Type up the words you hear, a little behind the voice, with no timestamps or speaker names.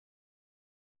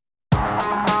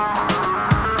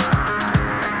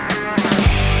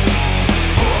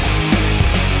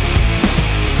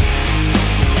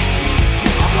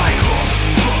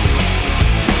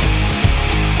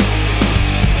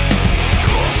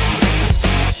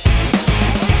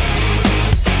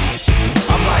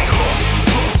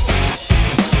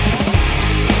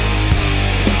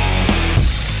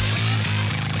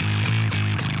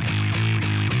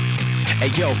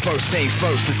yo, first things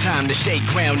first, it's time to shake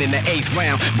ground in the 8th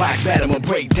round. Box battle and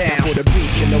break down for the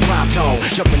beat and the rhyme tone.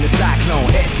 Jump in the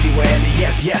cyclone,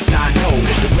 S-C-Y-L-E-S, yes I know.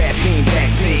 The rap theme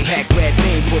backseat, pack red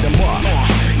theme, put them up.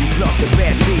 You pluck the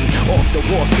bad seed off the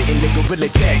wall, spitting the gorilla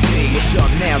tag team. What's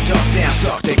up now, duck down,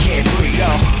 stuck, they can't breathe. Yo,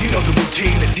 you know the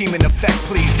routine, the demon effect,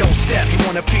 please don't step. You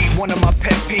wanna feed one of my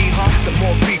pet peeves? The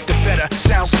more beef, the better.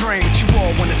 Sounds strange, you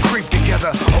all wanna creep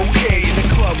together. Okay, in the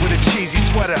club with a cheesy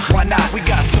sweater. Why not? We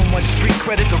got so much street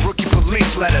credit, the rookie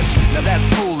police let us. Now that's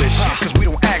foolish, cause we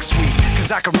don't act sweet.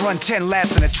 Cause I can run 10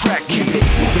 laps in a track. Keep it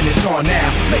moving, it's on now,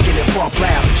 making it bump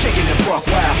loud, shaking the buck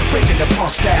wild, breaking the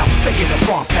punk style, faking the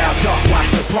funk pow. Duck, watch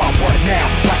the pump, what now?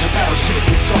 Watch the battle shit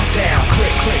get sunk down.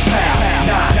 Click, click, pow,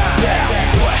 nah, down.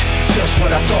 What? Just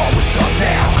what I thought was up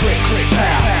now. Click, click,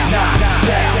 pow, nah,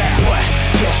 down. What?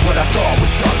 Just what I thought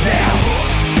was up now.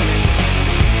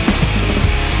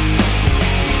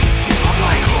 I'm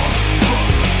like,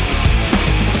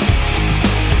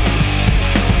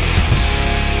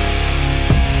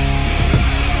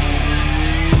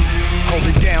 hold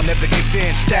it down, never give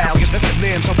in. Style, you lift the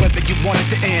limbs, however you want it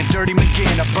to end. Dirty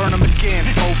McGinn, I burn them again.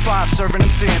 05, serving them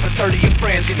sins. At 30 your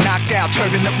friends get knocked out,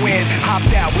 turbulent wind.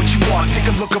 Hopped out, what you want? Take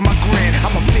a look at my grin.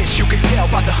 I'm a fish, you can tell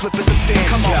by the flippers and fins.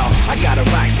 Come on, yo, I got a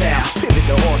rock style, pivot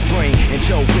the horse spring, and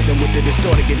Joe rhythm with the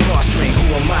distorted guitar string.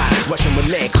 Who am I? Russian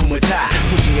Malay, Kumata,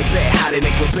 pushing it back, how they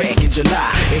make for back in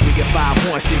July. And we get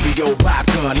 5-1 stereo, Bob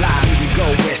gun live. Here we go,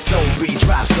 SOB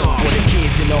drop song. For the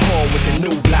kids in the hall with the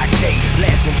new block tape,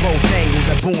 blast from both angles,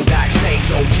 a boondock say.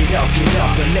 So get up,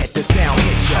 and let the sound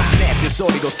hit ya. Snap this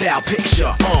audio style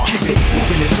picture. Keep it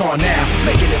moving, it's on now,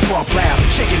 making it bump loud,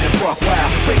 shaking the buck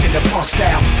wild, breaking the punk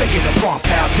style, faking the funk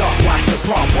pow. Duck, watch the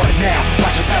pump, what now?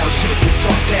 Watch the battle shit get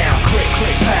sunk down. Click,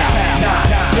 click, pow, nah,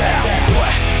 down.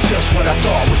 What? Just what I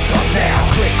thought was up now.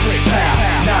 Click, click, pow,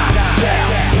 nah, down.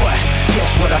 What?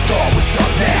 Just what I thought was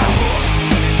up now.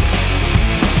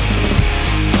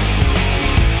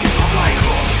 I'm like,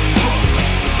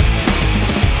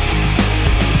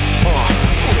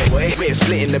 ribs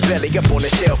split in the belly, up on the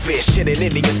shellfish. Shit in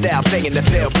Indian style, playing the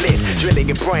fell blitz. Drilling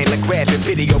your brain like grabbing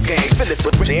video games. Fill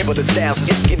it with amber the styles,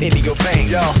 it's getting into your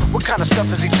veins. Yo, what kind of stuff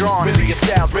is he drawing? Really your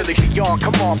style, really beyond.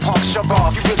 Come on, punk, shove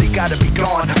off. You really gotta be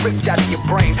gone. Ripped out of your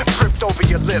brain, tripped over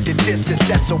your lip. Your distance,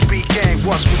 SOB gang.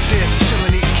 What's with this?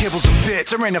 Chillin', eating kibbles and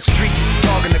bits. There ain't a street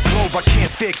dog in the globe I can't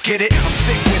fix. Get it? I'm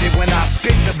sick with it when I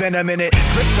spit the venom in it.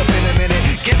 Drips up in a minute,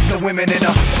 gets the women in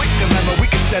a quick dilemma. We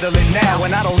can settle it now,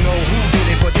 and I don't know who did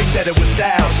it, but they said it was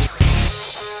Styles.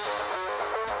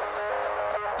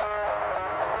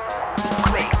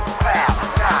 Click, pow,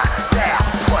 nah, down.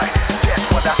 What?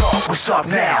 Just what I thought was up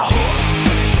now.